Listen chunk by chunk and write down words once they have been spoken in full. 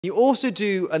You also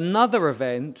do another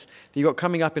event that you've got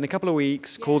coming up in a couple of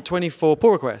weeks called 24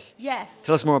 Pull Requests. Yes.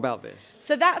 Tell us more about this.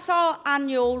 So that's our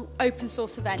annual open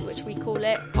source event, which we call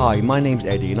it. Hi, my name's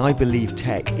Eddie and I believe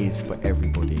tech is for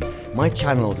everybody. My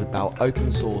channel is about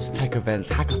open source tech events,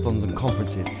 hackathons and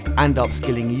conferences and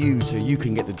upskilling you so you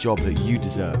can get the job that you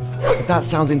deserve. If that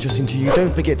sounds interesting to you,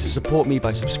 don't forget to support me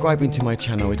by subscribing to my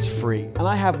channel, it's free. And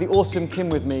I have the awesome Kim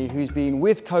with me, who's been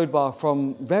with codebar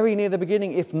from very near the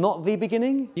beginning, if not the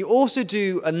beginning. You also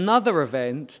do another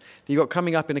event that you've got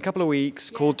coming up in a couple of weeks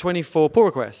called 24 Pull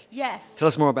Requests. Yes. Tell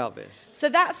us more about this. So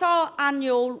that's our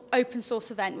annual open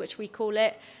source event, which we call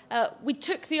it. We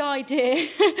took the idea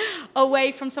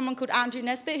away from someone called Andrew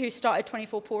Nesbitt, who started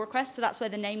 24 Pull Requests, so that's where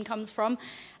the name comes from.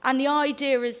 And the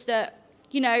idea is that,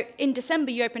 you know, in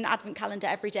December you open an advent calendar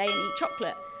every day and eat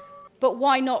chocolate. But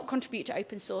why not contribute to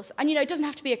open source? And, you know, it doesn't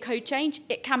have to be a code change,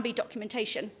 it can be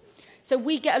documentation. So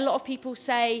we get a lot of people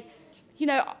say, you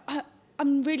know,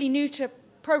 I'm really new to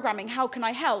programming, how can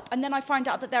I help? And then I find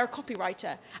out that they're a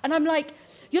copywriter. And I'm like,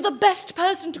 you're the best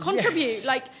person to contribute. Yes.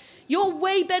 Like, you're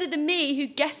way better than me who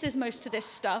guesses most of this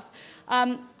stuff.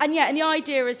 And the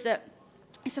idea is that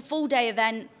it's a full day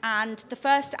event and the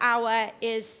first hour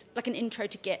is like an intro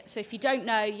to Git. So if you don't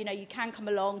know, you know, you can come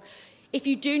along. If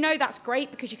you do know, that's great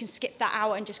because you can skip that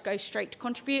hour and just go straight to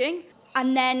contributing.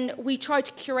 And then we try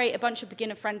to curate a bunch of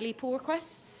beginner-friendly pull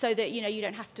requests so that, you know, you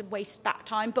don't have to waste that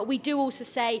time. But we do also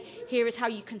say, here is how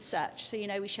you can search. So, you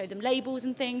know, we show them labels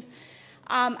and things.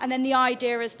 And then the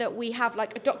idea is that we have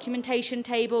like a documentation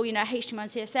table, you know, HTML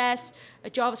and CSS, a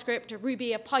JavaScript, a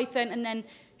Ruby, a Python, and then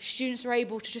students are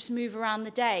able to just move around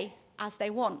the day as they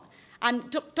want.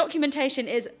 And documentation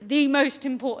is the most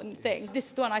important thing. This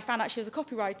is the one I found out she was a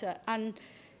copywriter. And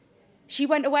she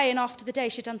went away and after the day,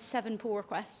 she'd done 7 pull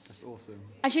requests. That's awesome.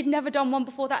 And she'd never done one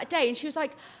before that day. And she was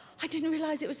like, I didn't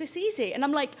realize it was this easy. And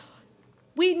I'm like,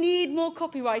 we need more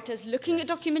copywriters looking at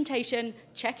documentation,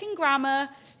 checking grammar,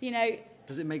 you know.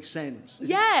 Does it make sense? Does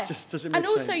it make sense? And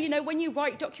also, you know, when you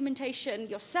write documentation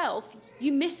yourself,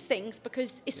 you miss things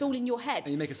because it's all in your head.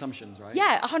 And you make assumptions, right?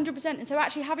 Yeah, 100%. And so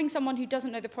actually having someone who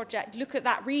doesn't know the project look at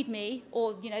that README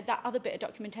or, you know, that other bit of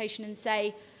documentation and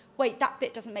say, wait, that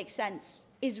bit doesn't make sense,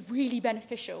 is really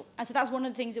beneficial. And so that's one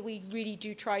of the things that we really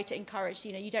do try to encourage.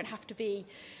 You know, you don't have to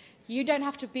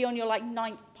be on your like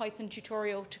 9th Python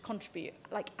tutorial to contribute,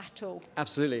 like at all.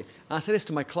 Absolutely. And I say this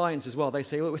to my clients as well. They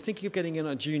say, well, we're thinking of getting in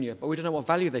a junior, but we don't know what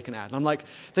value they can add. And I'm like,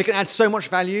 they can add so much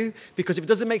value because if it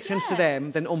doesn't make sense to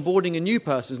them, then onboarding a new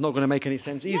person is not going to make any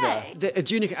sense either. A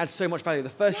junior can add so much value. The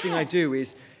first thing I do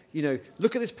is, you know,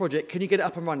 look at this project. Can you get it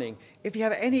up and running? If you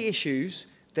have any issues,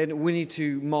 then we need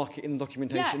to mark it in the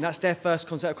documentation. That's their first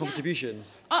concept of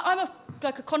contributions. I'm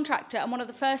a contractor, and one of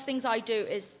the first things I do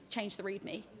is change the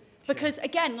README. Because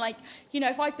again, like, you know,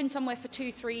 if I've been somewhere for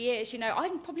 2-3 years, you know,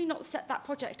 I've probably not set that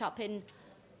project up in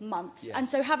months. Yes. And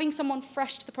so having someone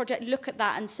fresh to the project look at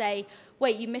that and say,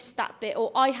 wait, you missed that bit,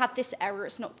 or I had this error,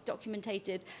 it's not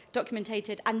documented,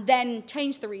 and then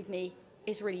change the README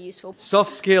is really useful.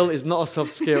 Soft skill is not a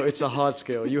soft skill, it's a hard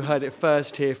skill. You heard it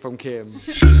first here from Kim.